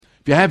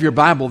If you have your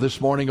Bible this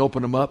morning,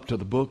 open them up to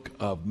the book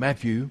of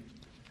Matthew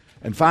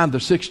and find the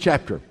 6th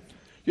chapter.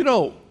 You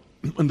know,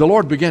 when the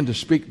Lord began to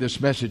speak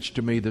this message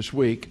to me this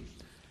week,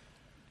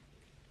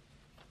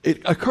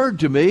 it occurred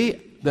to me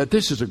that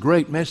this is a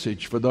great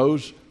message for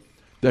those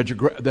that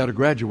are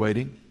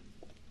graduating.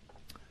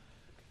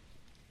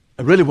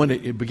 And really, when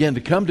it began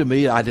to come to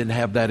me, I didn't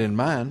have that in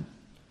mind.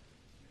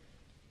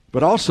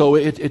 But also,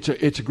 it's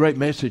a great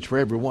message for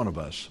every one of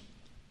us,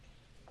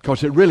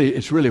 because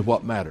it's really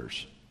what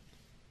matters.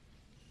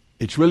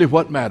 It's really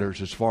what matters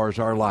as far as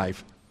our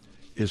life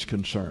is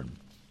concerned.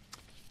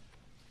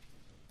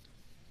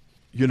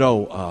 You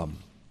know,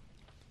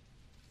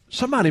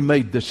 somebody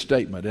made this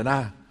statement, and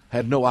I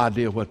had no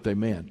idea what they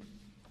meant.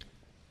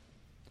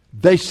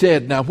 They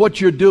said, now what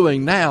you're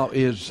doing now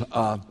is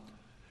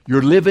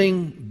you're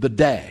living the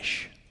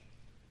dash.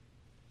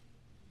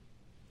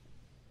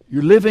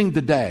 You're living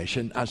the dash.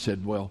 And I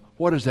said, well,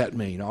 what does that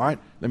mean? All right,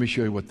 let me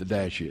show you what the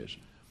dash is.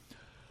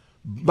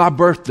 My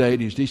birth date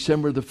is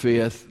December the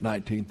 5th,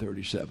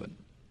 1937.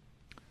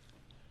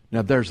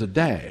 Now there's a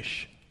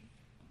dash.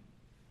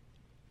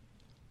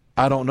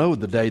 I don't know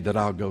the day that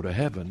I'll go to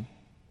heaven.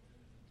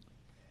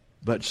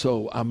 But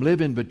so I'm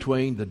living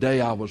between the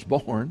day I was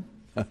born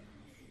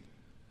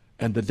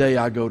and the day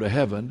I go to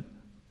heaven.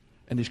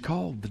 And it's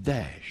called the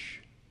dash.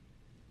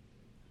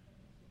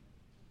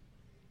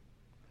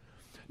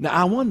 Now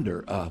I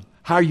wonder,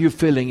 how are you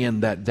filling in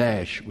that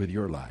dash with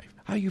your life?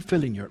 How are you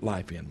filling your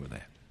life in with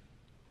that?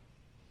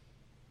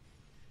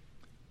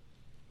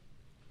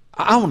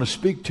 I want to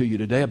speak to you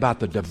today about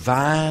the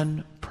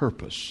divine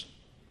purpose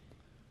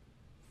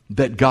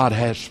that God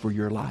has for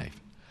your life.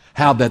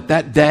 How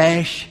that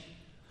dash,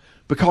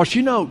 because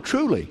you know,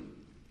 truly,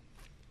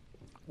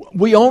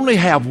 we only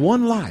have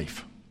one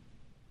life,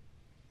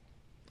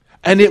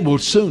 and it will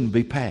soon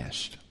be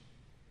past.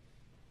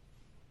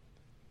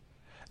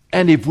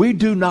 And if we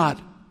do not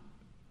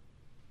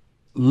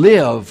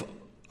live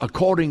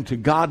according to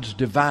God's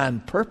divine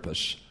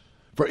purpose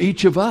for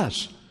each of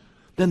us,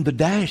 then the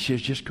dash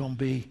is just going to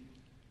be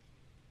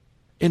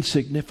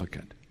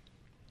insignificant.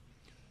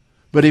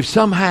 But if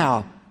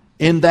somehow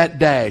in that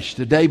dash,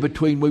 the day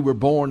between we were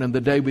born and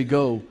the day we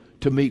go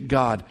to meet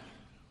God,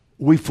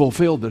 we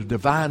fulfill the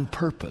divine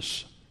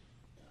purpose.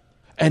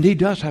 And He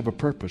does have a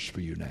purpose for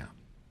you now.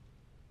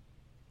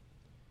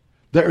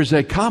 There is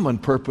a common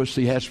purpose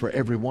He has for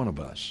every one of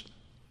us.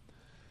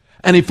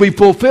 And if we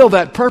fulfill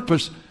that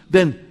purpose,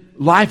 then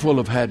life will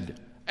have had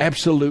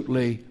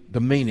absolutely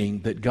the meaning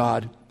that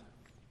God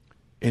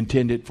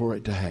intended for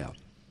it to have.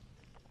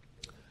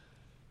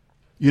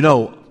 You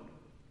know,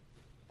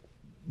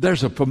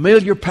 there's a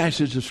familiar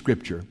passage of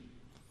Scripture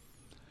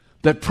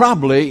that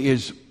probably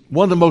is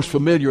one of the most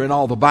familiar in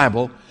all the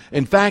Bible.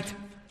 In fact,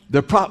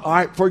 all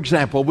right, for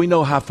example, we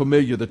know how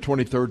familiar the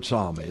 23rd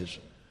Psalm is.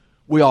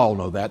 We all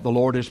know that. The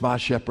Lord is my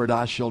shepherd,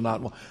 I shall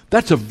not want.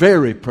 That's a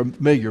very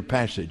familiar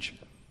passage,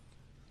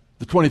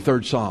 the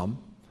 23rd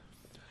Psalm.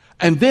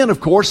 And then,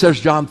 of course,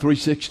 there's John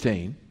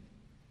 3:16.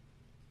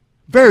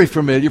 Very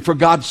familiar. For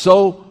God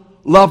so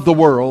loved the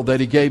world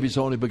that He gave His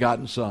only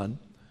begotten Son,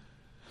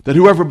 that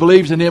whoever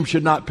believes in Him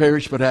should not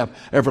perish but have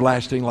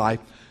everlasting life.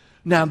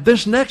 Now,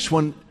 these next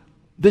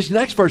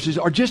verses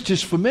are just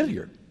as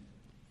familiar.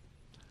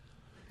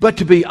 But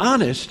to be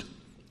honest,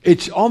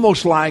 it's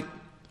almost like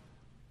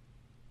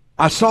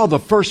I saw the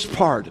first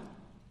part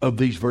of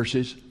these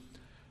verses,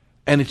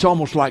 and it's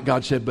almost like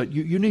God said, but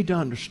you need to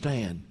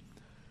understand,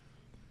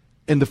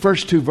 in the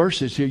first 2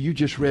 verses here, you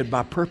just read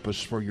my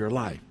purpose for your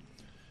life.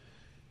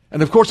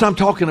 And of course, I'm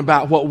talking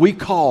about what we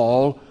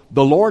call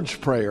the Lord's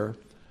Prayer,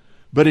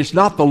 but it's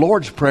not the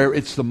Lord's Prayer,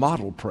 it's the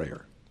model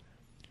prayer.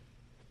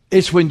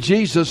 It's when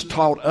Jesus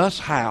taught us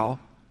how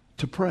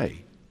to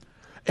pray.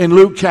 In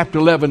Luke chapter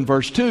 11,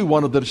 verse 2,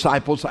 one of the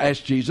disciples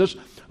asked Jesus,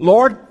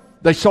 Lord,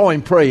 they saw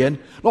Him praying,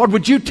 Lord,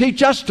 would you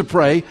teach us to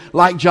pray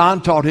like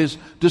John taught his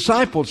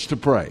disciples to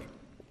pray?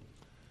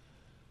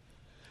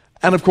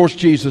 And of course,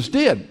 Jesus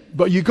did.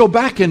 But you go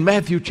back in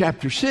Matthew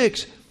chapter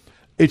 6,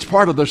 it's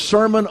part of the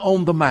Sermon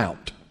on the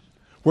Mount,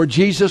 where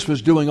Jesus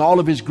was doing all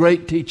of His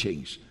great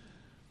teachings.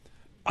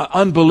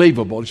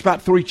 Unbelievable. It's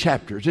about 3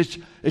 chapters.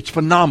 It's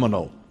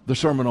phenomenal, the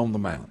Sermon on the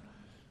Mount.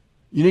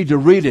 You need to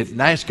read it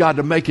and ask God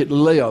to make it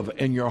live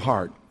in your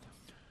heart.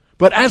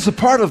 But as a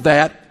part of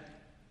that,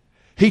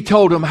 He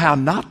told them how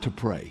not to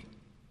pray.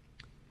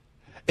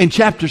 In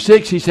chapter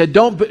 6, He said,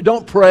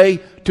 don't pray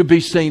to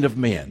be seen of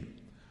men.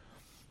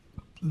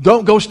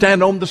 Don't go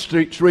stand on the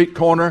street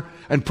corner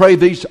and pray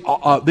these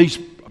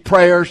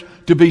prayers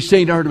to be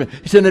seen and heard of men.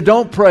 He said, now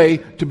don't pray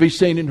to be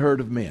seen and heard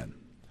of men.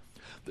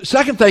 The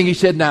second thing He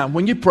said, now,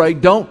 when you pray,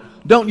 don't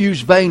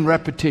use vain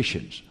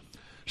repetitions.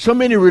 So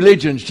many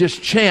religions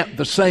just chant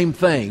the same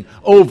thing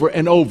over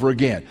and over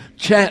again.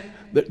 Chant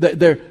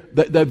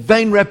the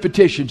vain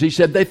repetitions. He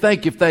said they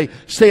think if they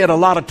say it a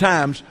lot of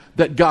times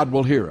that God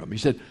will hear them. He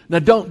said, now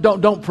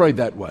don't pray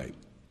that way.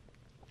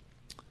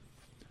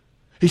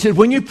 He said,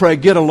 when you pray,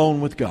 get alone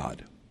with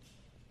God.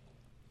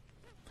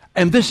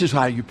 And this is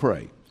how you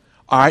pray.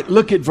 All right,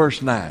 look at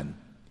verse 9.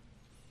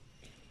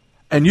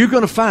 And you're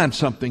going to find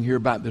something here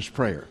about this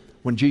prayer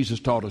when Jesus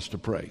taught us to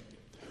pray.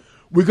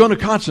 We're going to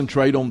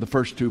concentrate on the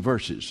first two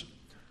verses.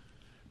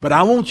 But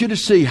I want you to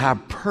see how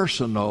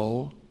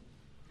personal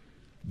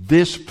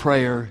this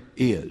prayer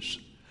is,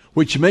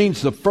 which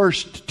means the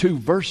first two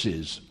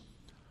verses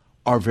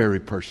are very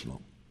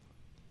personal.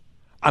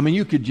 I mean,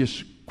 you could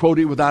just quote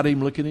it without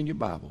even looking in your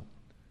Bible.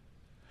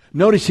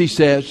 Notice he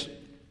says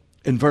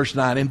in verse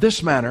 9, in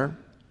this manner,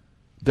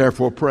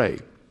 therefore pray.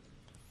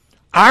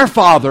 Our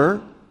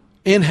Father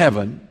in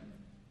heaven,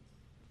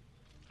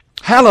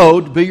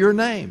 hallowed be your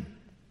name.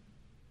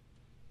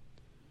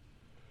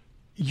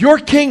 Your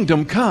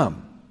kingdom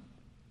come,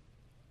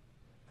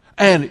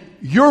 and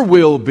your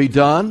will be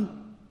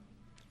done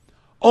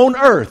on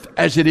earth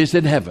as it is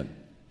in heaven.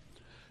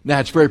 Now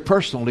it's very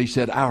personal. He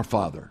said, our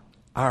Father,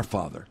 our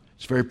Father.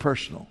 It's very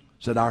personal.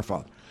 He said, our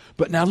Father.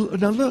 But now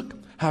look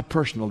how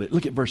personal it is.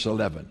 Look at verse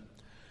 11.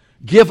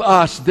 Give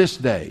us this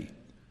day.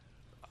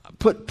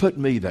 Put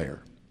me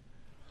there.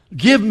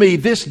 Give me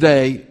this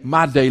day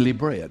my daily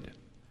bread.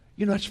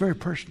 You know, that's very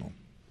personal.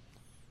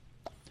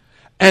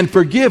 And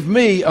forgive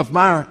me of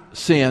my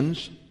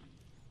sins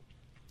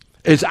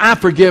as I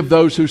forgive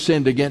those who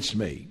sinned against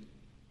me.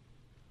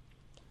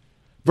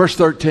 Verse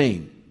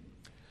 13.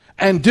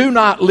 And do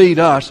not lead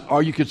us,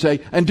 or you could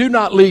say, and do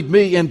not lead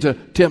me into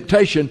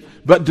temptation,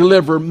 but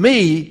deliver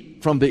me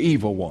from the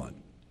evil one.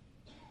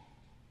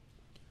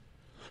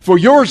 For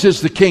yours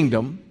is the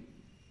kingdom,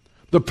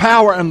 the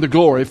power and the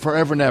glory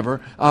forever and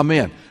ever.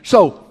 Amen.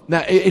 So,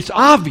 now it's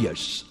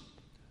obvious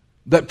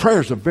that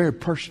prayer is a very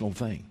personal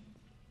thing.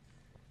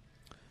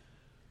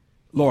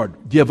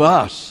 Lord, give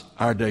us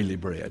our daily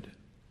bread.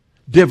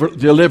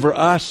 Deliver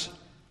us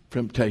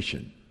from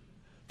temptation.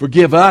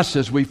 Forgive us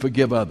as we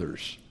forgive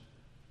others.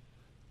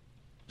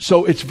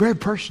 So it's very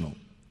personal.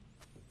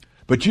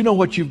 But you know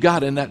what you've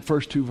got in that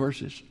first two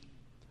verses?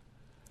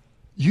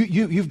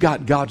 You've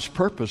got God's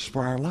purpose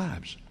for our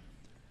lives.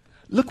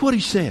 Look what he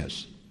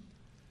says.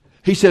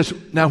 He says,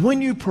 now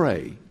when you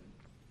pray,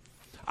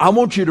 I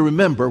want you to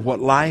remember what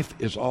life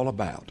is all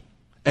about.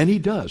 And he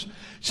does.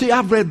 See,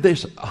 I've read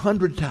this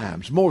 100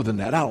 times, more than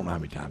that. I don't know how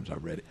many times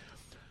I've read it.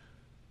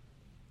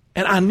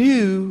 And I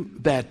knew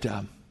that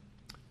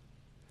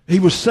he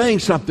was saying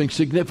something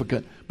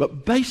significant.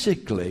 But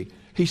basically,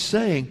 he's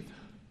saying,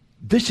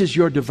 this is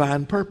your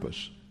divine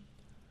purpose.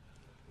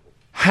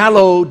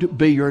 Hallowed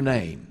be your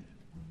name.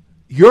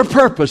 Your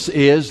purpose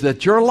is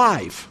that your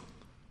life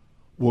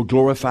will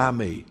glorify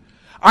me.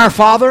 Our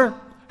Father,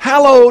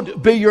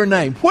 hallowed be your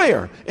name.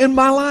 Where? In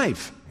my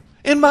life.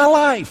 In my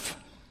life.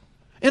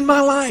 In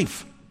my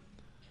life.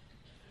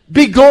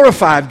 Be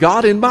glorified,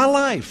 God, in my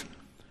life.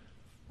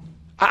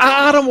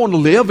 I don't want to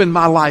live in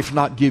my life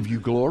not give you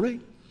glory.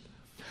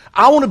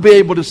 I want to be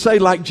able to say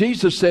like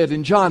Jesus said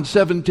in John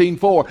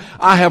 17:4,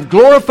 I have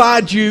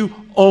glorified you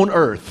on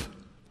earth.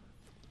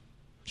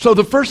 So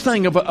the first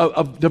thing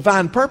of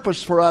divine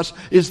purpose for us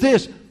is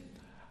this.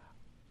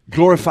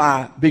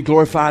 Be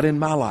glorified in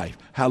my life.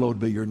 Hallowed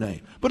be your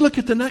name. But look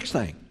at the next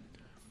thing.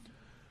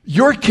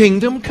 Your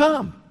kingdom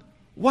come.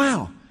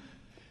 Wow.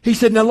 He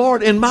said, now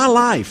Lord, in my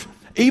life,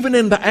 even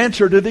in the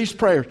answer to these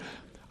prayers,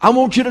 I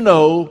want you to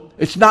know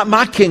it's not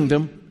my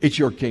kingdom, it's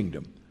your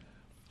kingdom.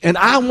 And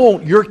I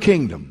want your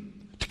kingdom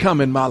to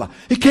come in my life.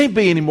 It can't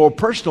be any more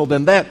personal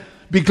than that.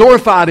 Be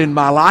glorified in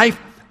my life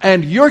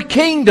and your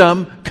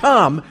kingdom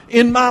come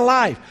in my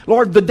life.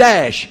 Lord, the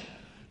dash.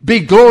 Be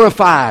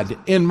glorified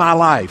in my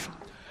life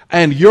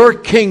and your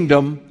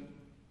kingdom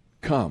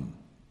come.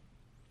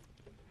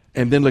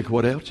 And then look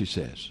what else he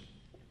says.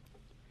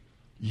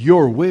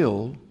 Your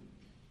will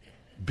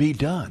be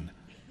done.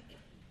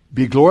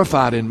 Be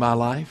glorified in my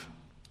life.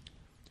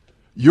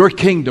 Your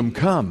kingdom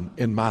come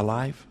in my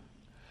life.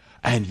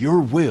 And your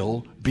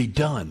will be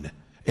done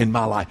in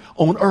my life.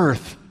 On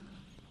earth,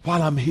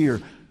 while I'm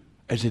here,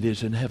 as it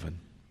is in heaven.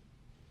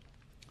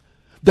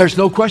 There's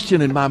no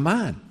question in my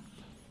mind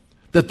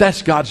that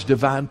that's God's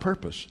divine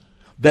purpose.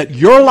 That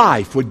your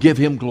life would give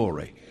him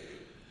glory.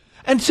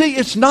 And see,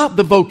 it's not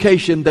the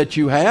vocation that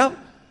you have.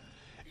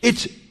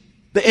 It's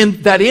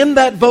in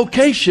that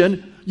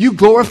vocation, you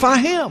glorify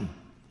him.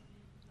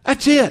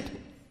 That's it.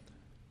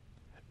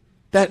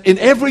 That in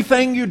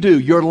everything you do,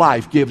 your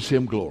life gives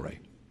him glory.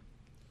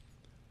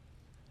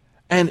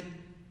 And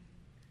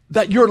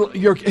that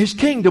his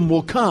kingdom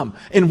will come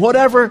in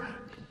whatever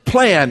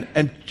plan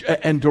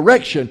and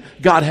direction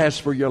God has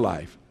for your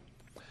life.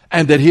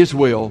 And that his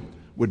will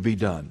would be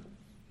done.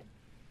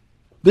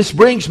 This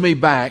brings me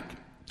back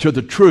to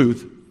the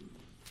truth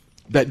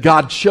that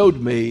God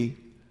showed me.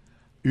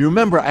 You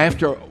remember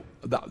after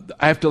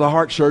the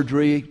heart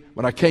surgery,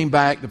 when I came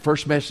back, the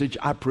first message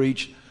I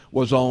preached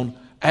was on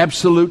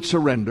absolute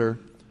surrender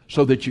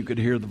so that you could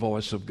hear the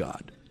voice of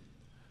God.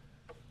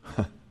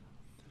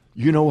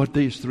 You know what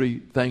these three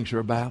things are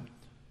about?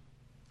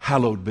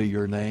 Hallowed be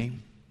your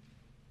name.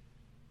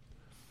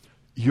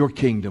 Your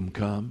kingdom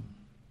come.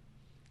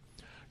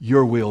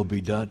 Your will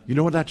be done. You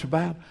know what that's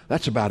about?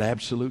 That's about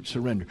absolute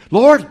surrender.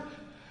 Lord,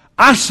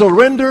 I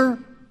surrender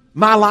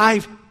my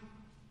life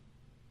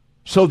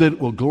so that it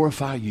will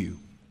glorify you.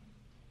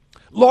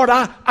 Lord,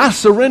 I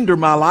surrender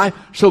my life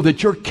so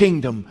that your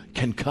kingdom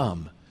can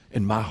come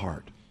in my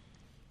heart.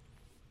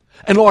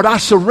 And Lord, I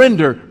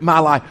surrender my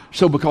life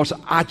so because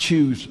I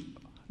choose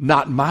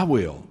not my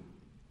will,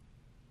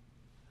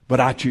 but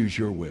I choose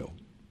your will.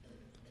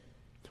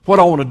 What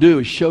I want to do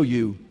is show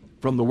you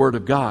from the Word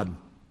of God,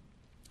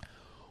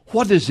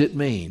 what does it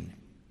mean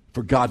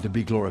for God to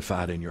be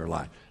glorified in your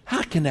life?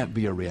 How can that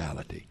be a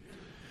reality?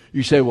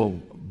 You say, well,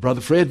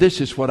 Brother Fred,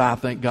 this is what I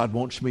think God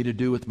wants me to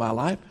do with my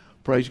life.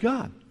 Praise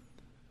God.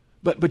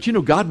 But you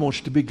know, God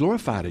wants to be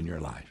glorified in your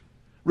life,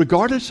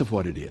 regardless of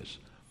what it is.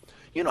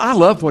 You know, I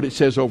love what it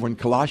says over in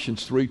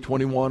Colossians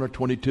 3:21 or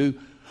 22.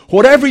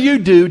 Whatever you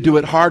do, do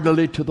it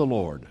heartily to the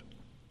Lord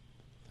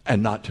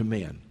and not to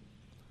men.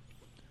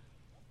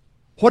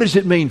 What does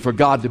it mean for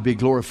God to be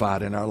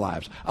glorified in our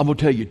lives? I'm going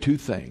to tell you two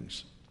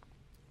things.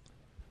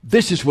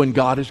 This is when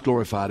God is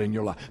glorified in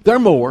your life. There are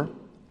more,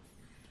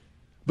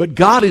 but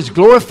God is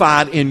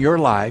glorified in your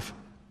life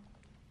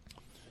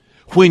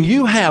when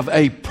you have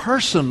a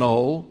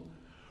personal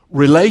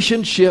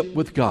relationship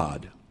with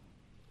God.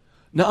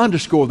 Now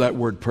underscore that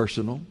word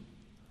personal.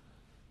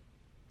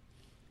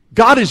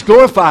 God is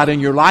glorified in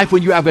your life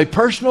when you have a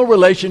personal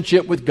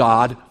relationship with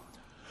God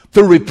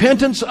through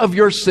repentance of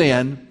your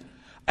sin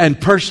and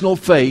personal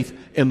faith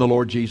in the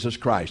Lord Jesus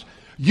Christ.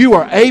 You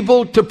are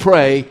able to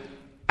pray,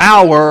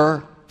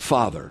 Our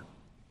Father.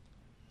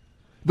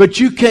 But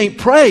you can't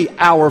pray,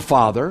 Our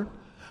Father,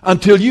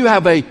 until you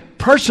have a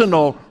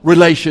personal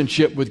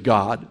relationship with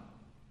God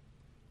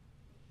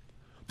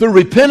through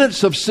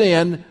repentance of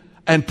sin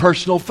and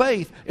personal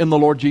faith in the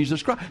Lord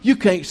Jesus Christ. You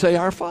can't say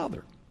Our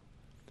Father.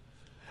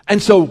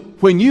 And so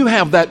when you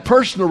have that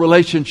personal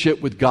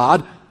relationship with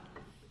God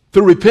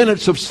through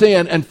repentance of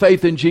sin and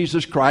faith in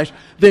Jesus Christ,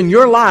 then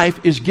your life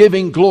is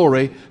giving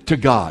glory to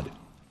God.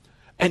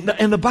 And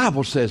the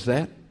Bible says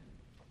that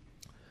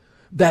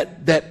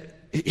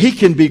He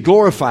can be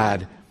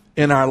glorified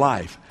in our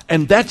life.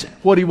 And that's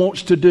what He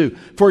wants to do.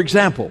 For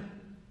example,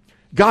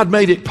 God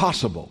made it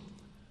possible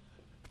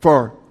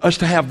for us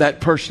to have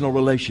that personal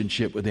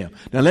relationship with Him.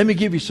 Now let me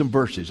give you some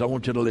verses. I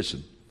want you to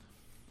listen.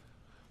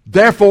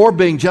 Therefore,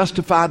 being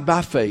justified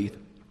by faith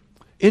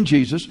in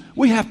Jesus,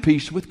 we have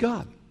peace with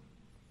God.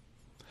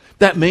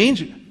 That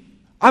means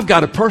I've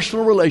got a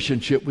personal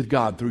relationship with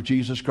God through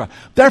Jesus Christ.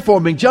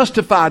 Therefore, being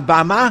justified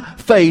by my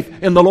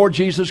faith in the Lord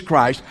Jesus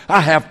Christ,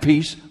 I have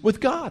peace with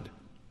God.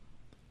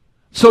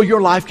 So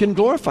your life can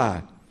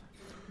glorify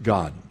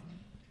God.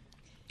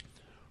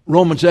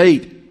 Romans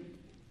 8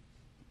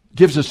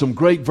 gives us some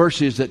great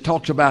verses that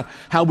talks about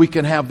how we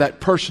can have that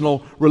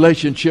personal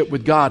relationship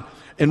with God.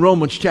 In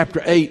Romans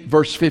chapter 8,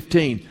 verse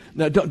 15.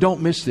 Now,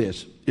 don't miss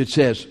this. It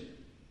says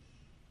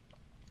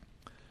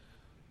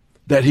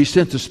that He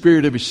sent the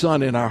Spirit of His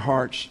Son in our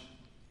hearts.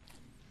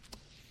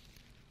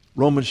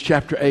 Romans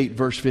chapter 8,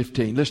 verse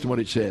 15. Listen to what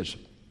it says.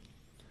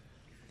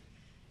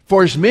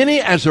 For as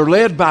many as are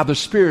led by the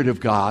Spirit of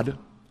God,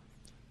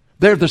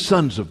 they're the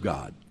sons of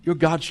God. You're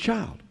God's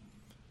child.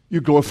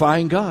 You're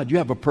glorifying God. You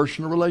have a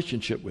personal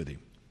relationship with Him.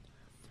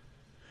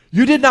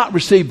 You did not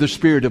receive the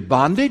spirit of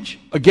bondage,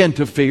 again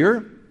to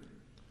fear.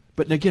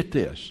 But now get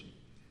this.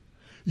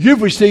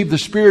 You've received the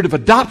spirit of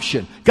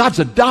adoption. God's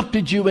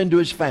adopted you into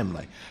His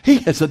family. He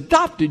has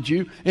adopted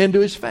you into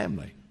His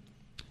family.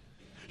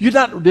 You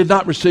did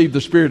not receive the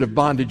spirit of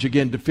bondage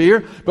again to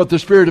fear, but the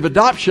spirit of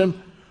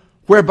adoption,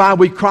 whereby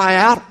we cry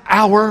out,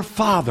 Our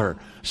Father.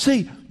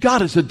 See,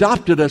 God has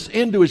adopted us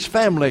into His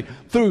family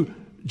through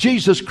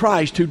Jesus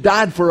Christ, who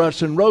died for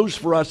us and rose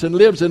for us and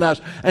lives in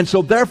us. And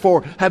so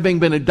therefore, having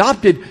been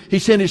adopted, He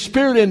sent His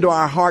Spirit into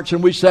our hearts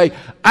and we say,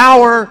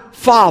 Our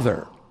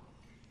Father.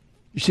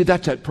 You see,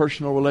 that's that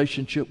personal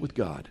relationship with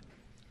God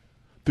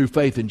through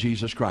faith in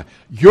Jesus Christ.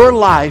 Your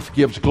life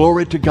gives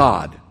glory to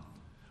God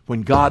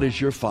when God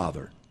is your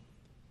Father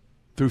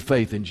through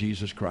faith in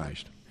Jesus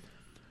Christ.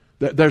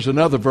 There's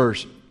another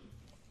verse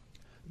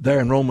there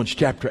in Romans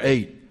chapter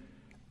 8.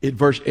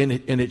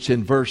 It's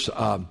in verse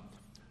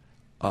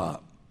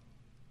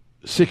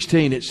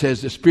 16. It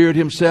says, the Spirit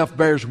Himself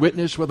bears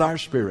witness with our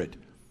spirit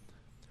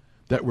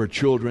that we're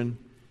children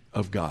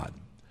of God.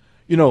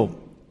 You know,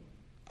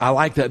 I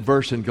like that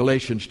verse in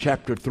Galatians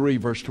chapter 3,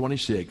 verse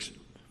 26.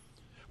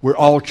 We're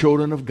all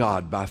children of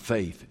God by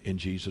faith in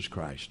Jesus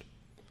Christ.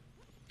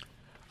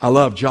 I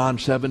love John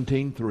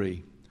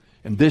 17:3.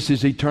 And this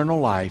is eternal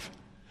life,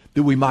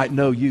 that we might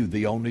know You,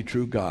 the only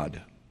true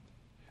God,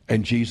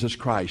 and Jesus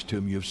Christ,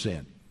 whom You've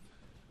sent.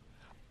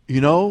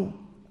 You know,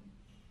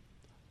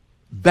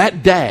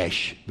 that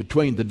dash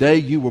between the day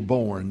you were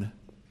born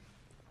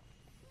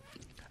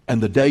and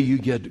the day you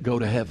get to go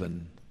to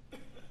heaven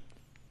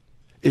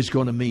is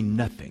going to mean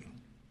nothing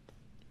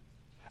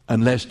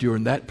unless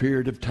during that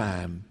period of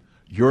time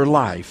your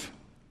life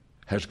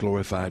has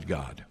glorified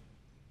God.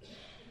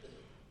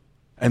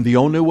 And the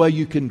only way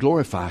you can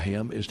glorify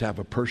Him is to have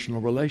a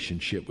personal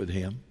relationship with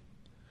Him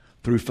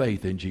through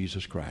faith in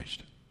Jesus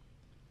Christ.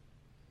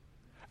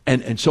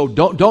 And so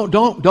don't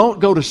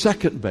go to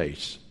second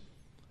base.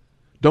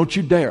 Don't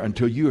you dare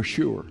until you are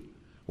sure.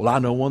 Well, I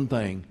know one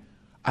thing.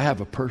 I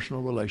have a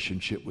personal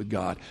relationship with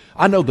God.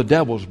 I know the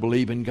devils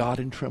believe in God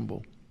and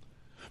tremble.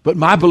 But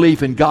my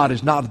belief in God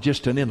is not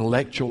just an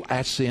intellectual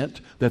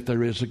assent that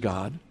there is a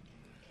God.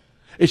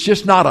 It's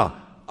just not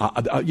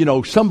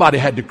somebody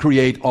had to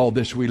create all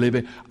this we live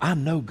in. I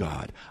know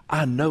God.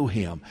 I know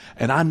Him.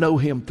 And I know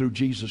Him through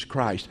Jesus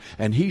Christ.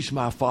 And He's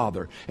my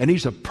Father. And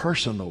He's a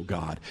personal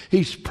God.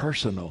 He's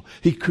personal.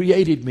 He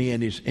created me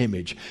in His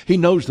image. He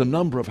knows the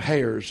number of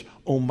hairs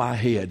on my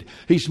head.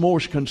 He's more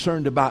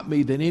concerned about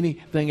me than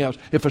anything else.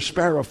 If a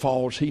sparrow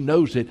falls, He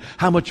knows it.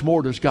 How much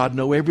more does God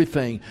know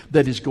everything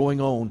that is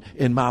going on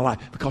in my life?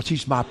 Because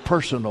He's the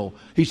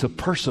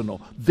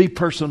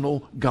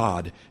personal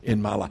God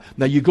in my life.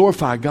 Now you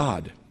glorify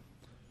God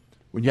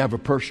when you have a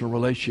personal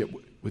relationship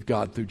with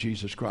God through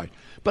Jesus Christ.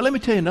 But let me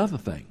tell you another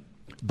thing.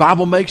 The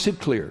Bible makes it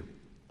clear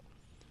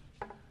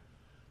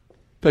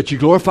that you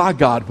glorify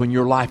God when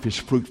your life is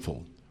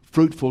fruitful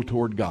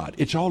toward God.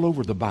 It's all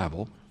over the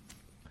Bible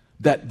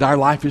that our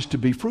life is to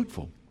be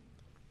fruitful.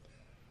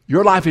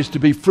 Your life is to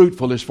be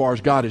fruitful as far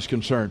as God is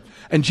concerned.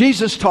 And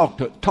Jesus talked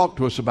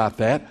to us about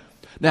that.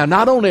 Now,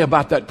 not only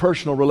about that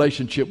personal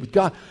relationship with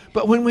God,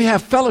 but when we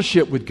have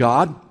fellowship with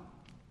God,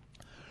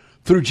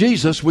 through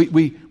Jesus,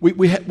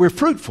 we're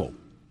fruitful.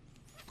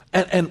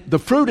 And the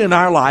fruit in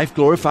our life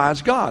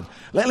glorifies God.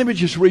 Let me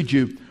just read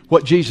you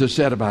what Jesus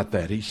said about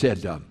that. He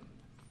said,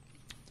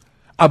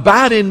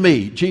 abide in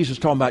me. Jesus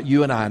talking about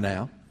you and I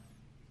now.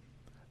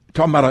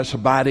 Talking about us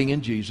abiding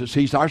in Jesus.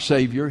 He's our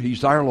Savior.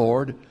 He's our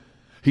Lord.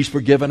 He's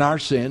forgiven our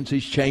sins.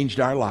 He's changed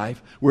our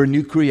life. We're a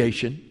new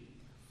creation.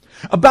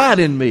 Abide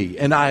in me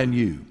and I in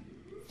you.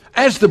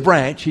 As the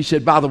branch, He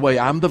said, by the way,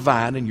 I'm the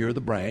vine and you're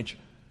the branch.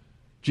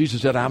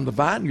 Jesus said, I'm the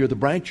vine, you're the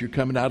branch, you're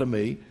coming out of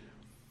me.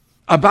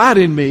 Abide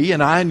in me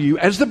and I in you,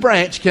 as the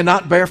branch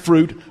cannot bear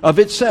fruit of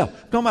itself.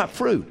 Talking about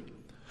fruit.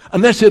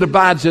 Unless it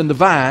abides in the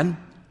vine,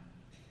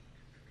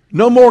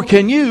 no more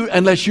can you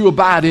unless you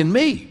abide in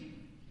me.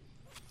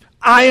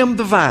 I am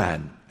the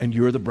vine and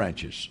you're the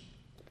branches.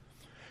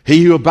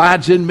 He who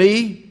abides in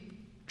me,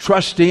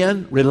 trust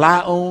in, rely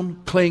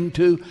on, cling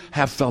to,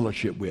 have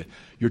fellowship with.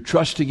 You're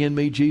trusting in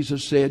me,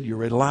 Jesus said. You're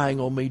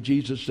relying on me,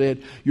 Jesus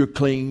said. You're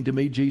clinging to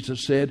me,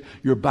 Jesus said.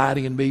 You're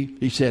abiding in me.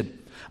 He said,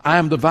 I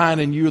am the vine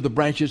and you are the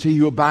branches. He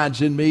who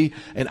abides in me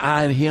and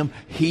I in him,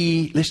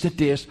 he, listen to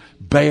this,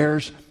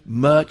 bears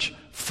much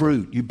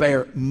fruit. You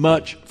bear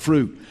much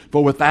fruit.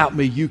 For without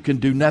me you can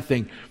do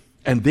nothing.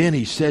 And then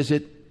he says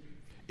it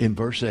in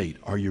verse 8.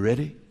 Are you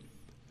ready?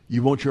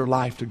 You want your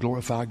life to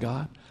glorify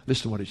God?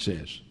 Listen to what it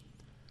says.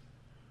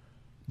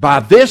 By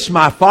this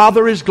my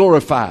Father is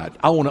glorified.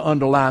 I want to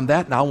underline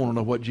that, and I want to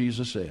know what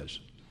Jesus says.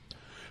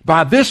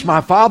 By this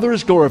my Father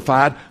is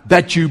glorified,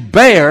 that you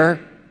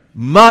bear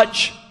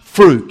much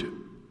fruit.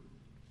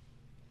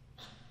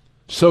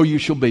 So you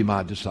shall be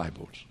my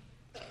disciples.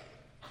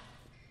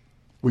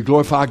 We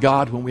glorify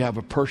God when we have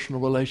a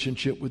personal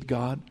relationship with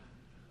God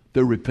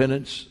through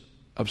repentance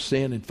of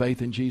sin and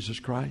faith in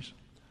Jesus Christ.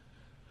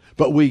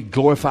 But we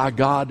glorify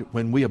God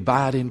when we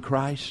abide in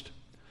Christ.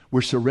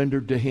 We're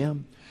surrendered to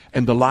Him.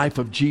 And the life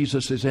of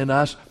Jesus is in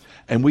us,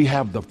 and we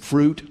have the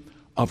fruit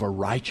of a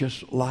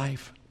righteous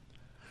life,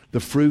 the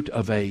fruit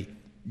of a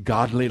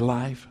godly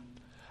life,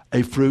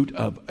 a fruit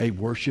of a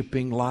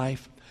worshiping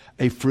life,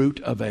 the fruit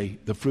of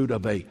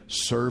a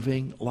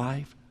serving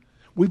life.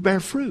 We bear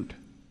fruit.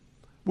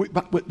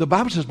 The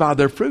Bible says, by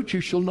their fruit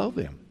you shall know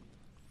them.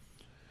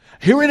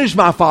 Herein is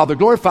my Father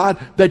glorified,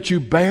 that you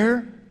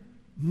bear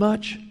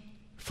much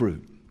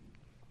fruit.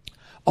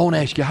 I want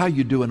to ask you, how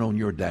you doing on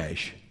your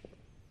dash?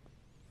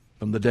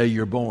 From the day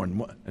you're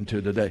born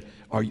until today,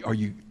 are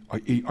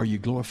you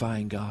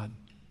glorifying God?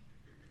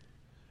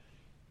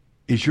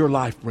 Is your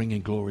life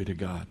bringing glory to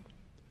God?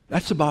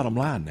 That's the bottom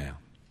line now.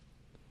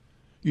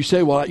 You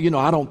say, well,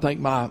 I don't think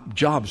my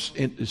job's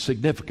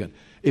significant.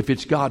 If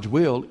it's God's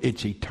will,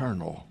 it's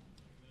eternal.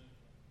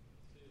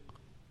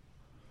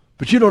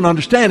 But you don't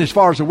understand, as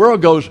far as the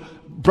world goes,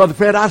 Brother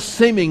Fred, I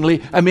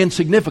seemingly am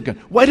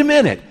insignificant. Wait a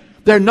minute.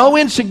 There are no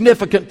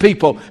insignificant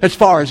people as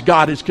far as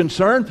God is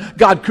concerned.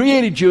 God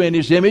created you in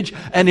His image,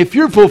 and if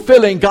you're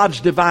fulfilling God's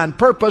divine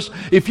purpose,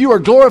 if you are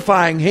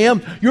glorifying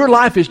Him, your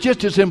life is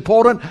just as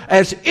important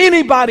as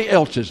anybody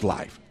else's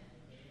life.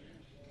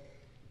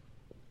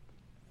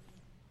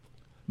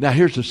 Now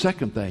here's the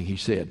second thing He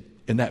said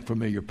in that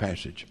familiar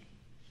passage.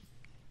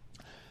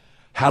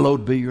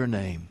 Hallowed be your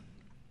name.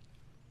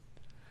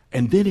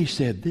 And then He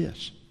said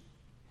this,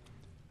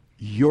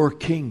 your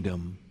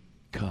kingdom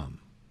come.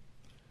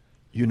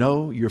 You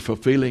know, you're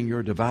fulfilling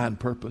your divine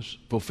purpose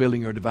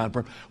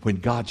when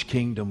God's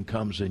kingdom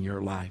comes in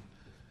your life.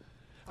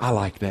 I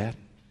like that.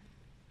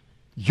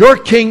 Your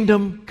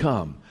kingdom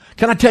come.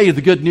 Can I tell you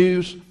the good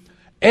news?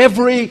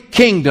 Every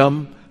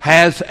kingdom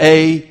has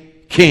a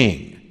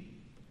king.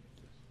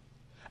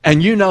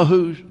 And you know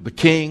who's the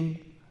king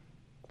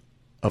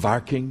of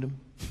our kingdom?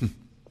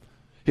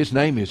 His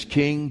name is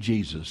King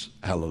Jesus.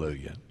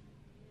 Hallelujah.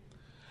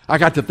 I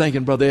got to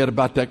thinking, Brother Ed,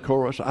 about that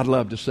chorus. I'd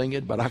love to sing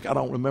it, but I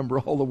don't remember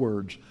all the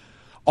words.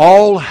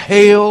 All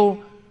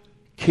hail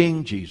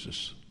King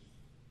Jesus.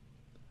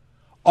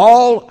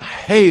 All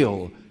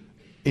hail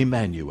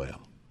Emmanuel.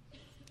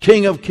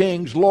 King of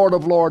kings, Lord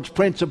of lords,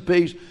 Prince of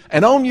peace.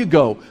 And on you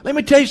go. Let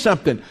me tell you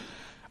something.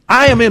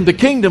 I am in the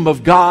kingdom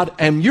of God,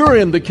 and you're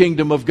in the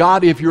kingdom of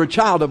God if you're a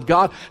child of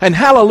God. And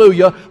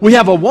hallelujah, we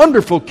have a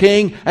wonderful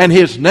king, and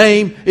his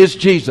name is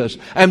Jesus.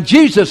 And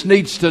Jesus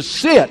needs to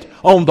sit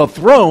on the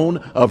throne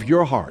of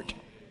your heart.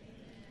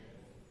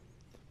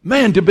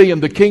 Man, to be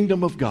in the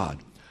kingdom of God.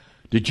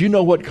 Did you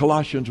know what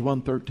Colossians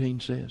 1:13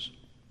 says?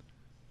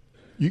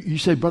 You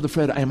say, Brother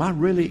Fred, am I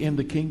really in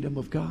the kingdom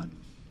of God?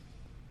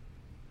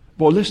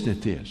 Boy, listen to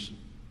this.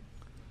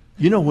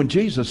 You know, when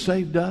Jesus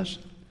saved us,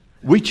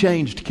 we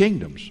changed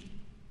kingdoms.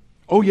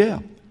 Oh, yeah.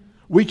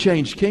 We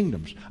changed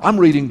kingdoms. I'm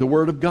reading the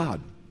Word of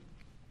God.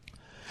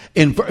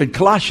 In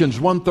Colossians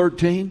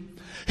 1:13,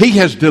 He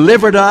has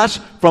delivered us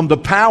from the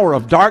power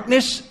of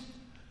darkness.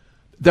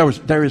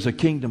 There is a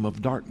kingdom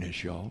of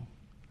darkness, y'all.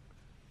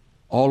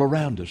 All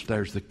around us,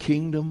 there's the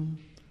kingdom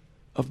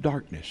of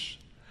darkness.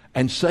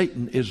 And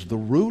Satan is the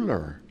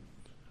ruler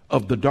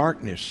of the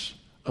darkness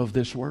of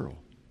this world.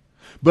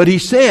 But He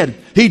said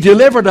He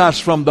delivered us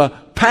from the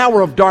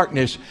power of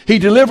darkness. He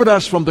delivered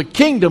us from the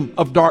kingdom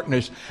of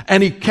darkness.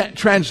 And He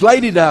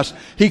translated us,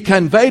 He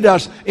conveyed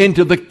us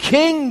into the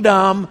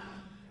kingdom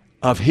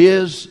of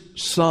His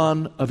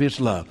Son of His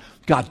love.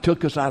 God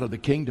took us out of the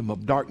kingdom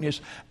of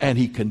darkness, and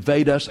He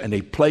conveyed us, and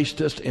He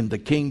placed us in the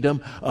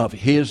kingdom of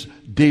His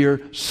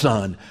dear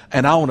Son.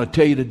 And I want to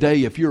tell you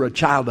today, if you're a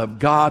child of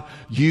God,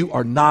 you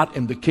are not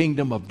in the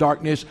kingdom of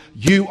darkness.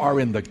 You are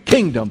in the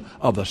kingdom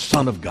of the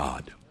Son of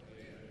God.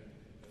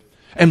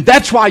 And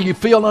that's why you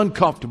feel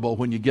uncomfortable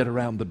when you get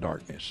around the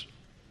darkness.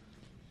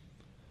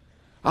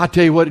 I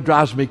tell you what, it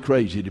drives me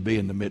crazy to be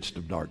in the midst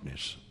of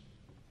darkness.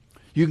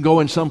 You can go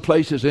in some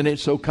places and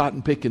it's so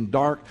cotton picking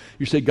dark.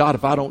 You say, God,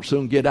 if I don't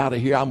soon get out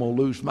of here, I'm going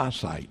to lose my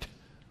sight.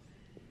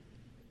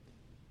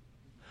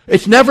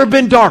 It's never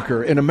been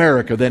darker in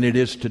America than it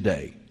is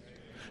today.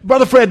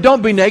 Brother Fred,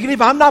 don't be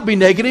negative. I'm not being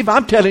negative.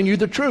 I'm telling you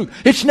the truth.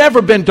 It's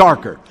never been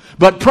darker.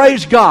 But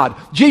praise God,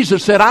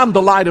 Jesus said, I'm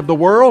the light of the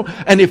world,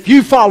 and if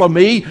you follow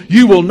me,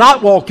 you will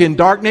not walk in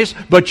darkness,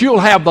 but you'll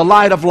have the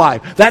light of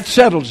life. That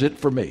settles it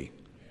for me.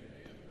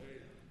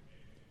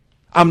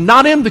 I'm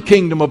not in the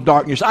kingdom of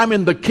darkness. I'm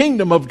in the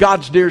kingdom of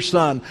God's dear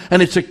Son,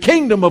 and it's a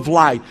kingdom of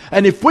light.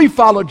 And if we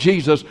follow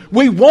Jesus,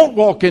 we won't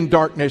walk in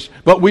darkness,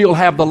 but we'll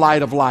have the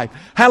light of life.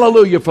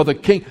 Hallelujah for the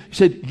King. He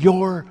said,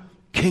 your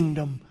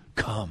kingdom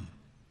come.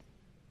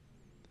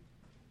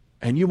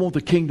 And you want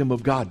the kingdom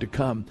of God to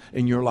come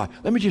in your life.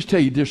 Let me just tell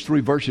you, there's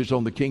 3 verses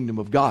on the kingdom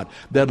of God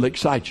that'll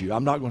excite you.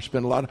 I'm not going to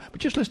spend a lot of, but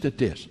just listen to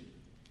this.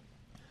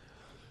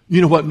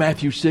 You know what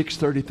Matthew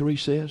 6:33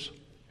 says?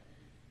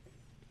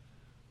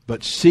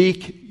 But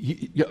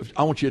seek,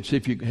 I want you to see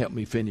if you can help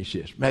me finish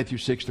this. Matthew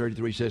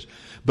 6:33 says,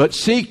 but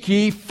seek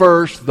ye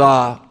first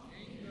the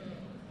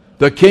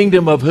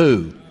kingdom of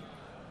who?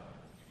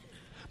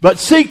 But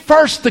seek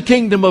first the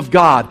kingdom of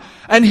God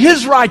and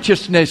His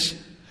righteousness,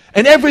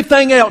 and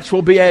everything else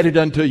will be added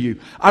unto you.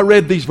 I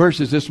read these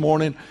verses this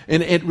morning,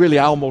 and I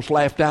almost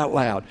laughed out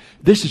loud.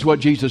 This is what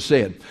Jesus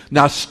said.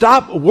 Now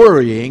stop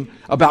worrying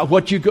about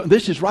what you go.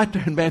 This is right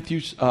there in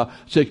Matthew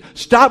 6.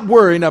 Stop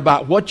worrying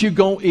about what you're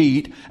going to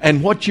eat,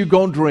 and what you're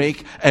going to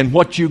drink, and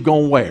what you're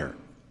going to wear.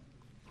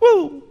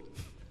 Woo!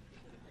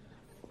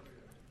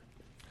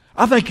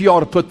 I think you ought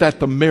to put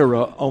that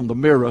on the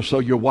mirror so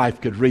your wife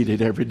could read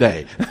it every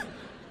day.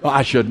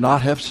 I should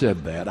not have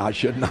said that. I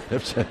should not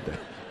have said that.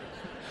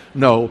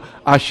 No,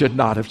 I should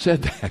not have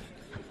said that.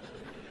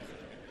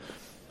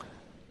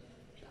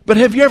 But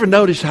have you ever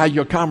noticed how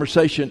your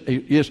conversation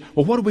is,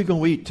 well, what are we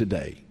going to eat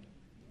today?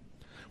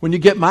 When you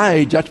get my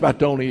age, that's about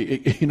the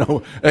only,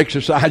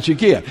 exercise you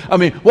get. I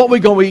mean, what are we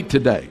going to eat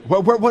today?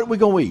 What are we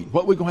going to eat?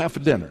 What are we going to have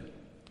for dinner?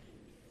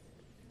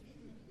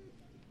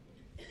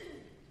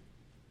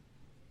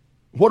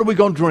 What are we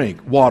going to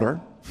drink?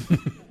 Water.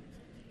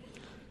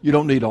 You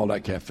don't need all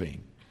that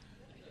caffeine.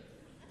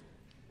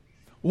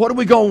 What are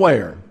we going to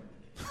wear?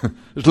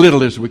 As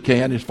little as we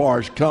can, as far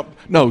as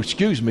no,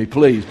 excuse me,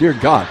 please, dear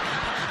God.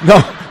 No.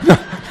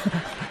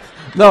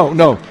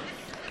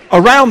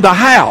 Around the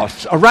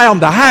house. Around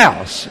the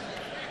house.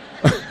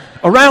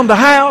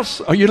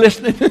 Are you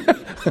listening?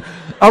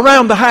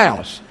 Around the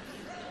house.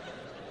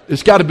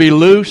 It's got to be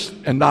loose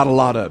and not a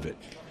lot of it.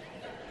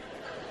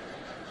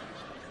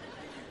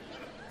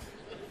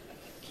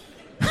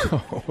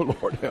 Oh,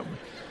 Lord help me.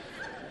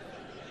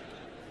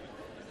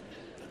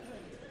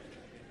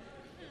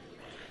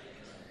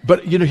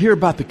 But hear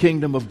about the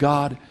kingdom of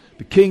God.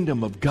 The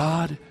kingdom of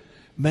God,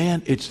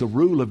 man, it's the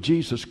rule of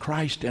Jesus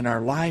Christ in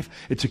our life.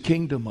 It's a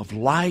kingdom of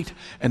light,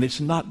 and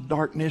it's not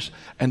darkness.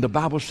 And the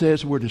Bible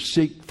says we're to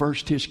seek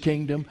first His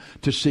kingdom,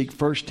 to seek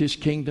first His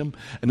kingdom.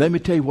 And let me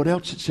tell you what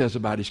else it says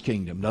about His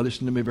kingdom. Now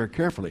listen to me very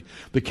carefully.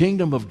 The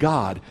kingdom of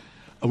God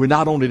we're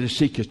not only to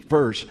seek it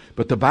first,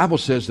 but the Bible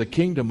says the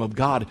kingdom of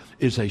God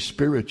is a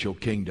spiritual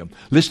kingdom.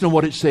 Listen to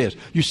what it says.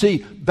 You see,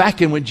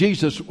 back in when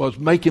Jesus was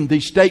making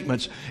these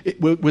statements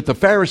with the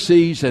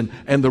Pharisees and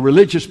the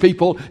religious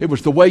people, it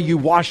was the way you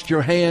washed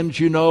your hands,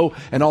 you know,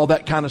 and all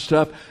that kind of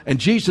stuff. And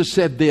Jesus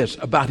said this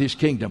about his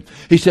kingdom.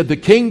 He said, the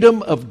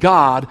kingdom of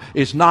God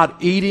is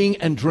not eating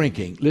and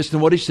drinking. Listen to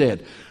what he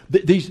said.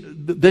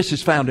 This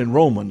is found in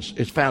Romans.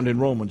 It's found in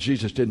Romans.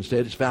 Jesus didn't say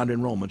it. It's found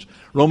in Romans.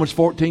 Romans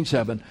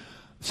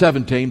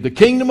 14:17. The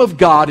kingdom of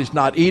God is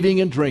not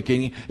eating and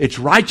drinking. It's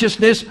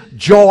righteousness,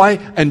 joy,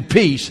 and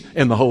peace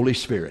in the Holy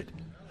Spirit.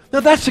 Now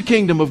that's the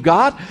kingdom of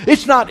God.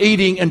 It's not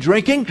eating and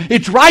drinking.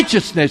 It's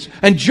righteousness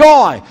and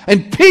joy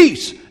and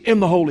peace in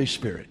the Holy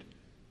Spirit.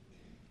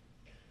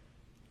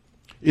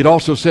 It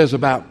also says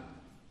about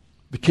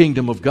the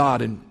kingdom of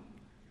God in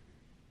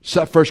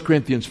 1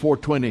 Corinthians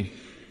 4:20.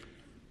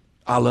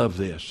 I love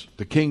this.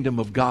 The kingdom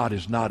of God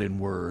is not in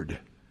word,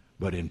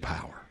 but in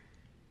power.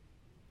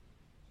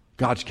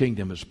 God's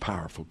kingdom is a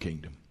powerful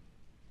kingdom.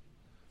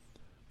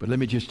 But let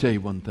me just tell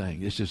you one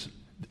thing.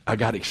 I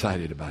got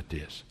excited about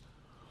this.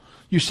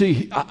 You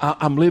see,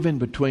 I'm living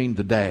between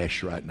the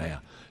dash right now.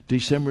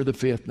 December the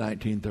 5th,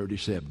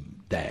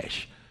 1937,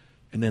 dash.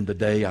 And then the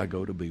day I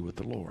go to be with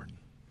the Lord.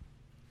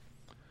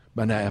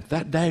 But now, if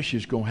that dash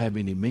is going to have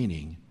any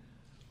meaning,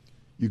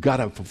 you got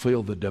to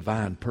fulfill the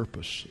divine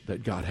purpose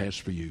that God has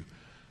for you.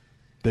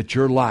 That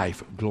your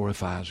life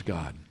glorifies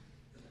God.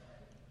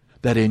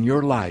 That in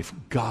your life,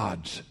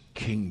 God's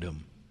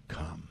kingdom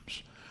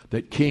comes.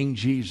 That King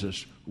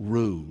Jesus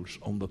rules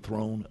on the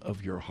throne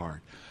of your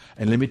heart.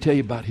 And let me tell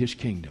you about his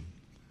kingdom.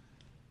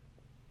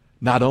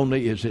 Not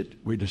only is it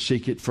we're to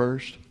seek it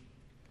first,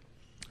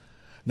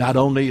 not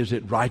only is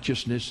it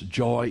righteousness,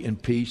 joy,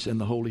 and peace in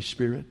the Holy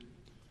Spirit,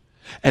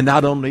 and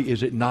not only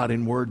is it not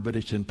in word, but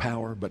it's in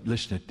power. But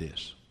listen at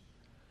this.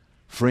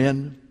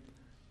 Friend,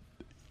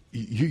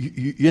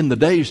 you, in the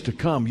days to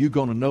come, you're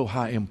going to know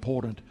how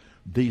important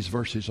these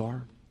verses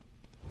are.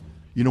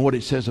 You know what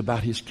it says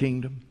about his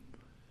kingdom?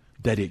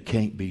 That it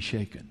can't be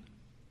shaken.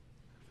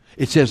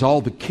 It says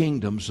all the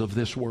kingdoms of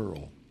this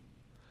world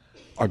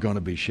are going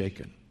to be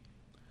shaken.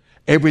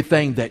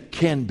 Everything that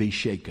can be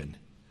shaken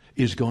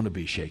is going to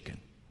be shaken.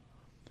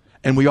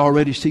 And we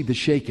already see the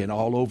shaking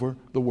all over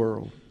the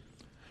world.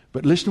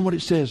 But listen to what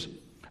it says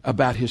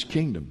about his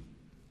kingdom.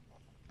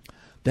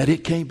 That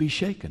it can't be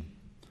shaken.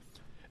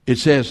 It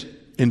says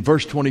in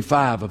verse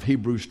 25 of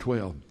Hebrews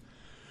 12,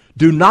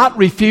 do not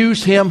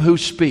refuse him who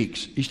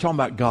speaks. He's talking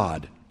about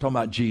God, talking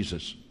about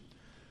Jesus.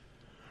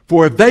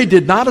 For if they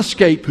did not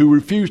escape who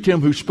refused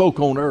him who spoke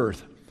on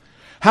earth,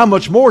 how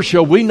much more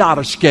shall we not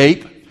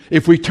escape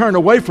if we turn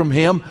away from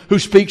him who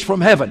speaks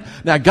from heaven?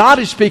 Now God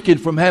is speaking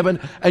from heaven,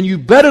 and you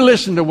better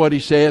listen to what he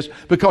says,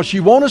 because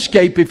you won't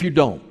escape if you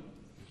don't.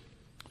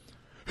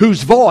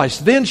 Whose voice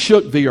then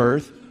shook the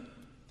earth,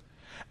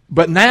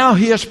 but now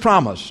he has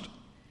promised.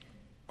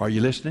 Are you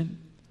listening?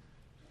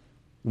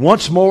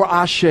 Once more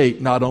I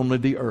shake not only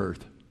the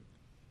earth,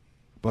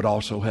 but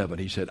also heaven.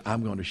 He said,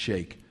 I'm going to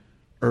shake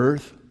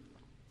earth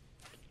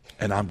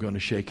and I'm going to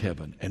shake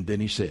heaven. And then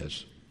he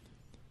says,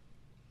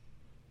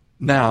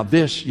 now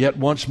this yet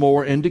once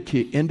more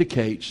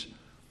indicates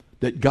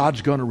that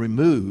God's going to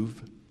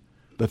remove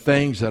the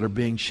things that are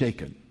being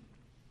shaken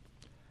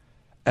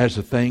as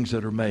the things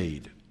that are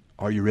made.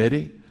 Are you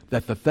ready?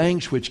 That the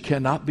things which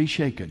cannot be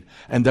shaken,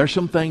 and there's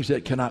some things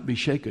that cannot be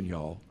shaken,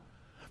 y'all.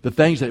 The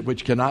things that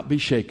which cannot be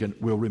shaken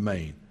will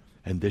remain.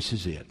 And this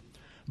is it.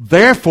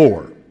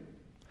 Therefore,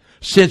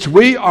 since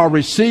we are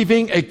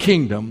receiving a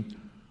kingdom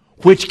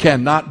which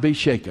cannot be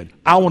shaken,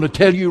 I want to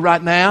tell you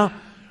right now,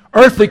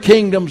 earthly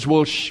kingdoms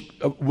will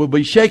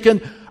be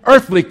shaken.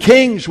 Earthly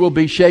kings will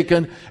be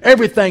shaken.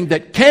 Everything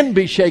that can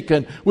be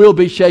shaken will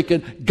be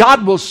shaken.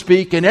 God will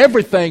speak and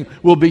everything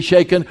will be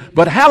shaken.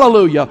 But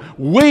hallelujah,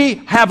 we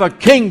have a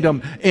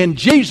kingdom in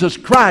Jesus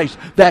Christ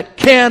that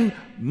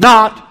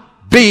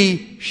cannot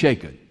be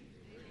shaken.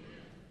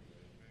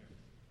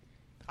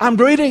 I'm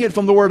reading it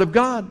from the Word of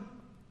God.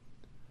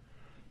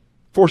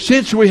 For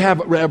since we have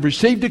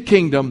received a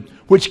kingdom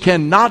which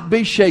cannot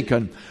be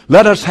shaken,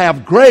 let us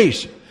have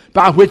grace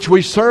by which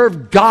we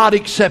serve God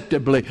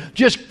acceptably.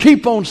 Just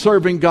keep on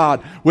serving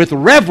God with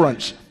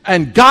reverence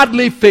and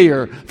godly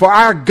fear, for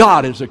our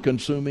God is a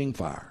consuming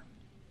fire.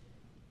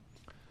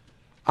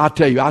 I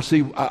tell you, I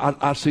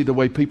see the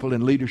way people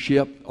in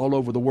leadership all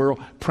over the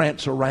world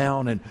prance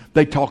around and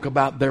they talk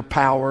about their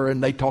power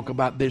and they talk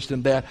about this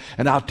and that.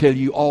 And I'll tell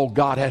you, all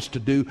God has to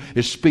do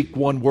is speak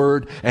one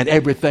word, and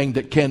everything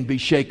that can be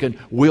shaken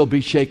will be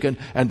shaken,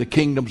 and the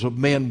kingdoms of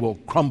men will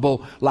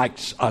crumble like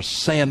a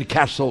sand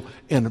castle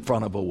in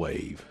front of a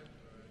wave.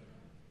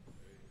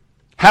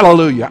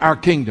 Hallelujah. Our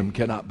kingdom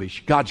cannot be,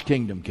 God's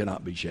kingdom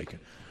cannot be shaken.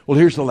 Well,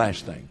 here's the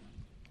last thing.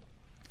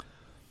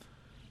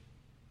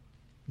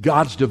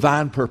 God's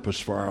divine purpose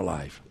for our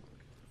life.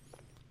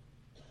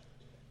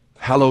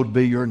 Hallowed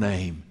be your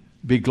name.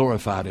 Be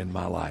glorified in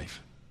my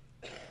life.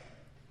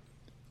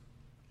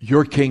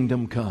 Your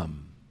kingdom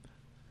come.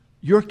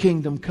 Your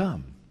kingdom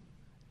come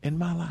in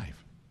my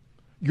life.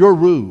 Your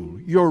rule,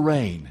 your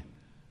reign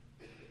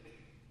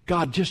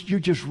God, you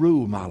just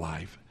rule my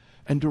life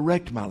and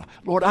direct my life.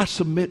 Lord, I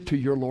submit to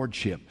your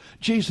lordship.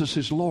 Jesus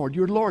is Lord.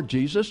 You're Lord,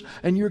 Jesus,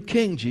 and you're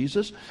King,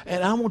 Jesus,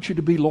 and I want you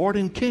to be Lord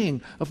and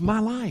King of my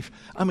life.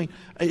 I mean,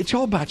 it's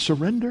all about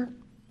surrender.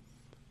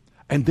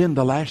 And then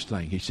the last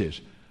thing, he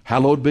says,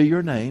 hallowed be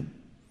your name,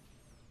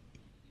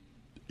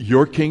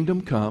 your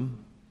kingdom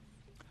come,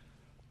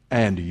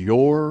 and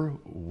your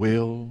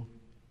will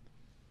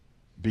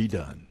be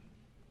done.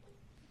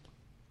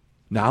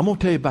 Now, I'm going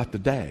to tell you about the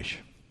dash.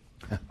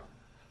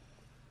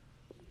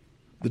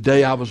 The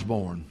day I was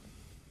born,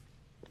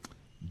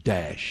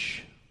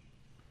 dash.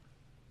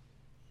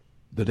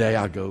 The day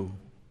I go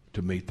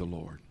to meet the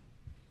Lord.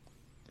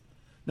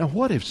 Now,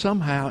 what if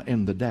somehow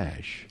in the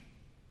dash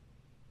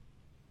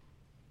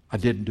I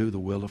didn't do the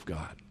will of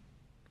God?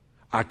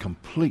 I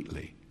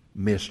completely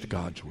missed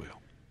God's will.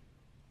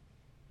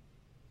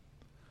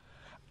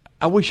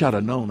 I wish I'd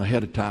have known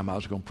ahead of time I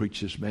was going to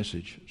preach this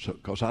message,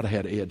 because I'd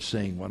have had Ed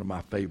sing one of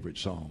my favorite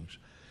songs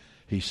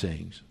he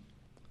sings.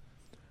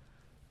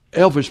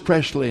 Elvis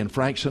Presley and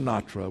Frank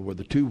Sinatra were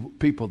the two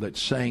people that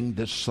sang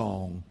this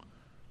song,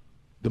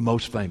 the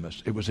most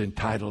famous. It was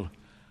entitled,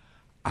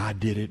 I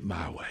Did It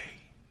My Way.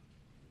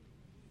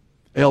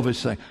 Elvis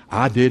sang,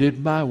 I did it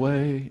my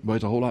way. Well,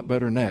 it's a whole lot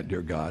better than that,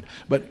 dear God.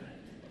 But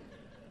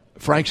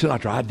Frank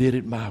Sinatra, I did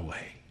it my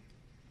way.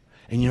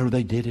 And you know,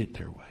 they did it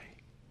their way.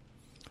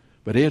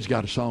 But Ed's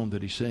got a song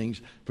that he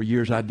sings, for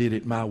years I did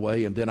it my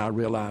way, and then I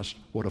realized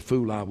what a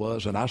fool I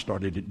was, and I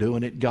started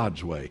doing it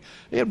God's way.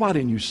 Ed, why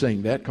didn't you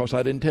sing that? Because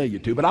I didn't tell you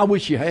to, but I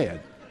wish you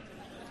had.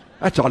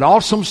 That's an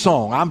awesome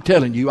song. I'm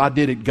telling you, I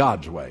did it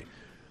God's way.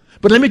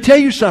 But let me tell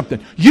you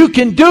something. You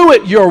can do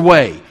it your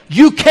way.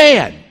 You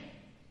can.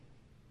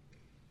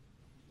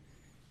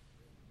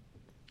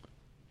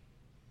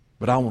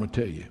 But I want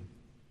to tell you,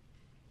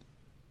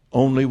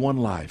 only one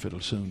life, it'll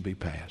soon be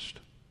past.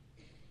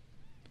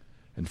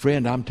 And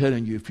friend, I'm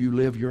telling you, if you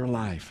live your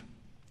life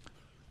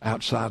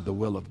outside the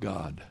will of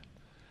God,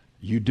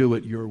 you do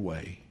it your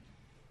way.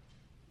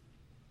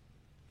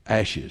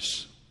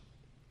 Ashes.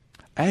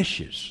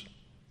 Ashes.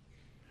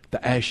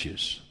 The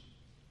ashes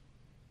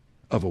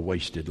of a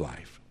wasted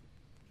life.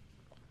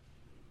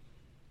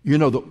 You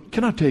know,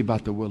 can I tell you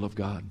about the will of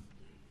God?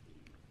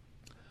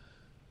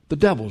 The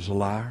devil's a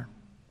liar.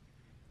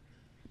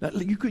 Now,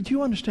 do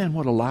you understand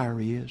what a liar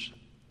is?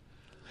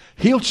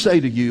 He'll say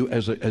to you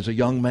as a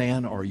young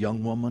man or a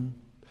young woman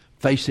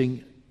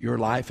facing your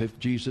life, if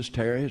Jesus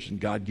tarries and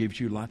God gives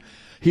you life,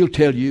 he'll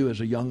tell you as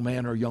a young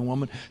man or a young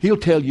woman, he'll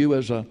tell you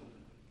as a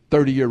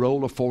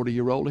 30-year-old or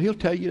 40-year-old, he'll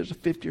tell you as a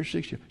 50 or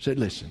 60-year-old, say,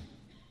 listen,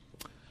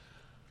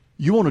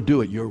 you want to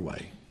do it your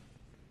way.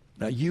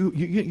 Now, you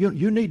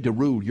need to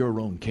rule your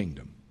own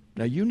kingdom.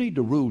 Now, you need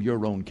to rule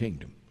your own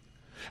kingdom.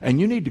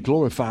 And you need to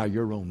glorify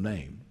your own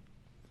name.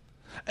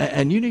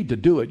 And you need to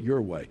do it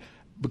your way.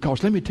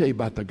 Because let me tell you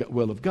about the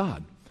will of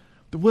God.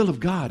 The will of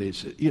God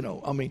is,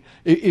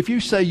 if you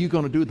say you're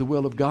going to do the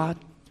will of God,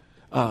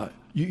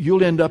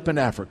 you'll end up in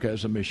Africa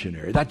as a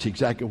missionary. That's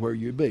exactly where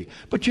you'll be.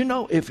 But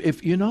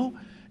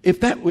if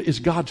that is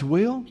God's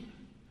will,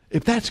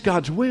 if that's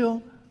God's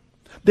will,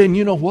 then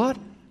you know what?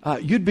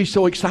 You'd be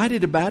so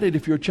excited about it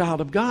if you're a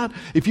child of God.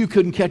 If you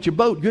couldn't catch a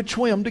boat, you'd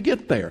swim to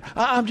get there.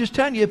 I'm just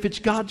telling you, if it's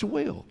God's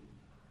will.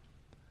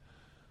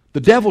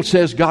 The devil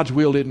says God's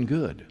will isn't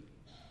good.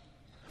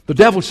 The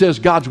devil says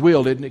God's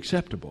will isn't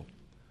acceptable.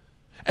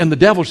 And the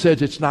devil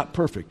says it's not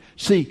perfect.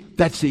 See,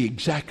 that's the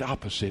exact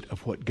opposite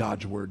of what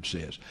God's Word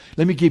says.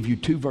 Let me give you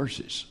two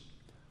verses.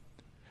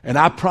 And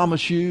I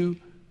promise you,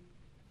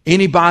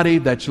 anybody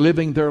that's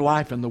living their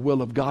life in the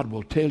will of God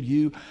will tell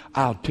you,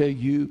 I'll tell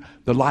you,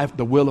 the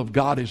will of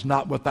God is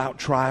not without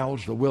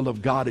trials. The will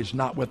of God is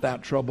not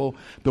without trouble.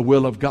 The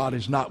will of God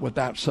is not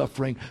without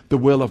suffering. The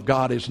will of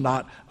God is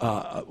not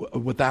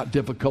without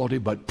difficulty,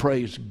 but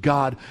praise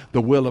God,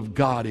 the will of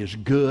God is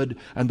good,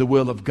 and the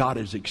will of God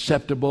is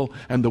acceptable,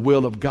 and the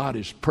will of God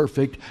is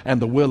perfect,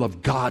 and the will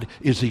of God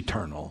is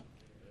eternal.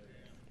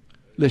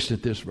 Listen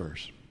to this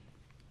verse.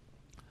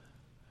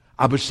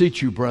 I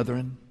beseech you,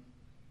 brethren,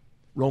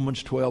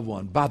 Romans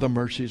 12:1, by the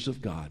mercies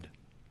of God,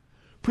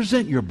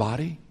 present your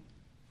body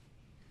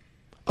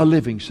a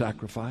living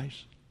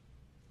sacrifice.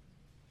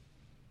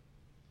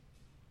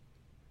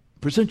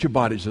 Present your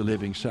body as a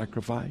living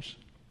sacrifice.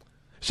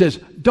 It says,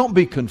 don't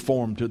be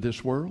conformed to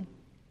this world.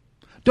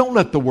 Don't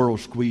let the world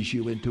squeeze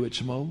you into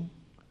its mold.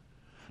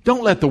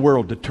 Don't let the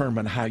world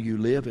determine how you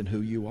live and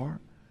who you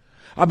are.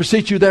 I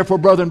beseech you, therefore,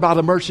 brethren, by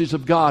the mercies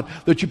of God,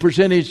 that you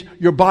present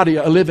your body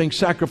a living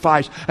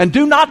sacrifice, and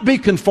do not be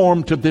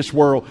conformed to this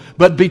world,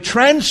 but be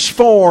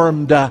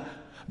transformed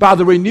by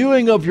the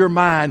renewing of your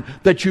mind,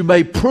 that you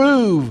may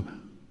prove,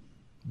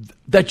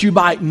 that you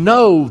might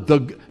know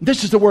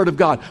this is the word of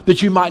God,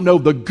 that you might know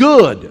the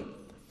good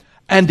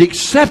and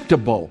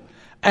acceptable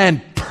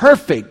and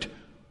perfect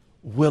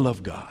will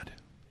of God.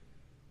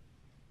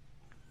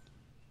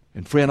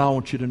 And friend, I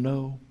want you to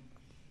know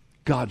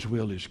God's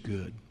will is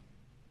good.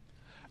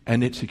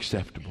 And it's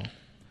acceptable.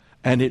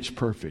 And it's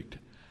perfect.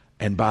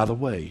 And by the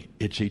way,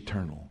 it's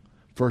eternal.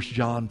 1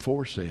 John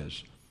 4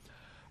 says,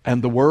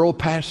 and the world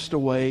passed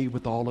away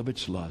with all of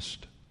its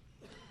lust.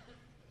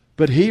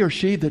 But he or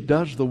she that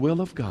does the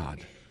will of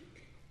God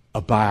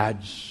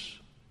abides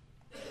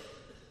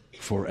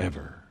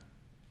forever.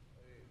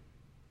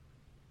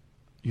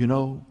 You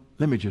know,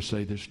 let me just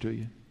say this to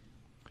you.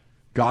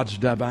 God's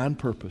divine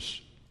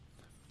purpose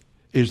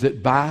is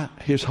that by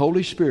His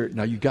Holy Spirit,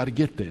 now you've got to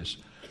get this,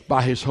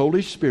 by His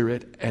Holy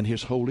Spirit and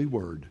His holy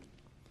word,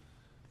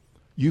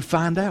 you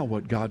find out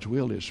what God's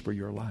will is for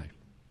your life.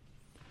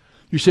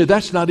 You say,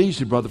 that's not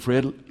easy, Brother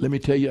Fred. Let me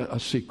tell you a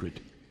secret.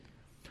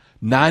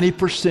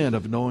 90%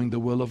 of knowing the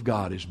will of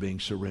God is being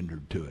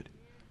surrendered to it.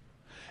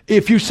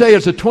 If you say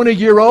as a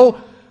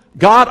 20-year-old,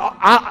 God,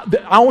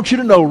 I want you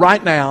to know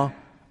right now,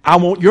 I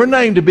want your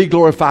name to be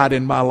glorified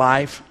in my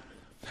life,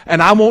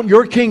 and I want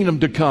your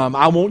kingdom to come.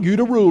 I want you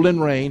to rule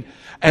and reign.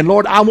 And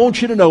Lord, I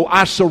want you to know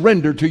I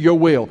surrender to your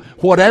will.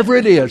 Whatever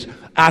it is,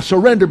 I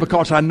surrender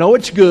because I know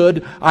it's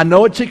good, I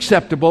know it's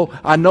acceptable,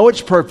 I know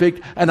it's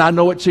perfect, and I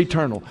know it's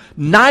eternal.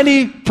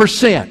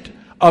 90%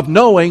 of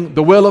knowing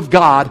the will of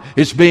God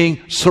is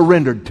being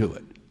surrendered to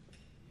it.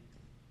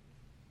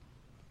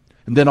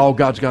 And then all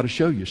God's got to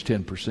show you is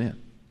 10%.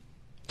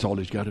 That's all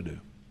He's got to do.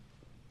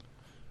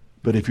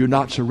 But if you're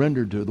not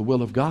surrendered to the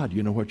will of God,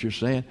 you know what you're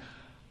saying?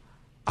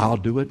 I'll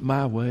do it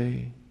my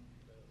way.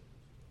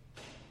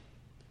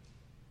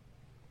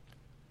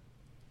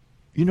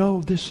 You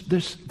know, this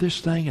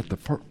thing at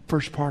the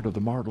first part of the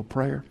mortal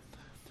prayer,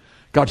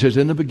 God says,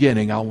 in the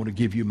beginning, I want to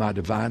give you my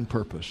divine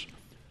purpose.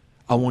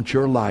 I want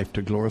your life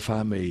to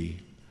glorify me.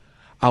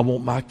 I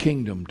want my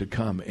kingdom to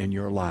come in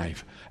your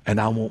life. And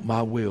I want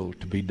my will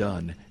to be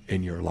done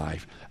in your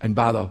life. And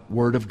by the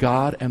Word of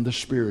God and the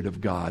Spirit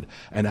of God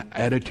and an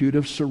attitude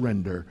of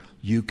surrender,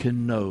 you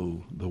can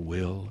know the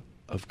will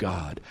of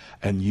God.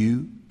 And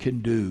you can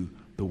do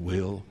the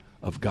will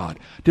of God.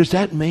 Does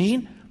that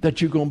mean that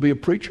you're going to be a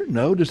preacher?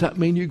 No. Does that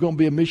mean you're going to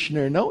be a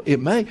missionary? No. It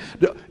may.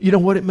 You know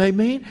what it may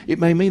mean? It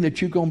may mean that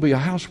you're going to be a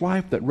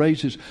housewife that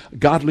raises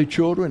godly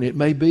children. It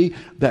may be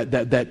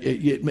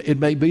it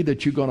may be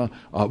that you're going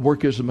to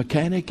work as a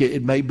mechanic.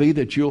 It may be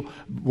that you'll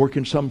work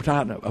in some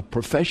kind of a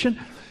profession.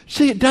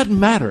 See, it doesn't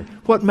matter.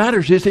 What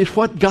matters is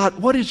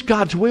what is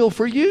God's will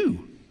for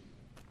you.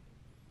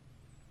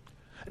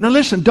 Now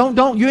listen,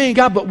 don't you ain't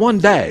got but one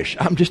dash.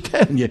 I'm just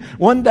telling you,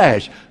 one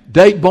dash.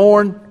 Date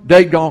born,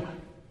 date gone.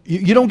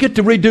 You don't get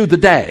to redo the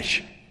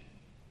dash.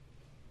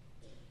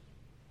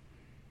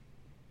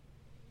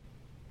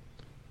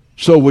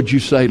 So would you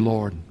say,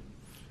 Lord,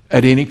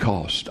 at any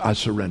cost, I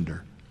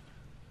surrender.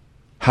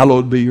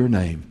 Hallowed be your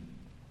name.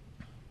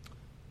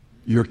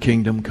 Your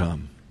kingdom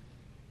come,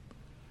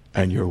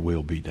 and your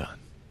will be done.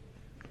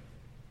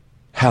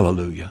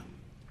 Hallelujah.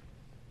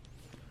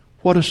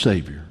 What a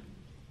Savior.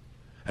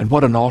 And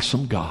what an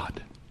awesome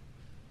God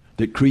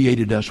that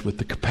created us with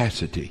the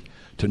capacity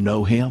to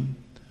know Him,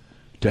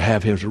 to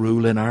have His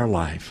rule in our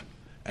life,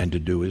 and to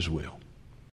do His will.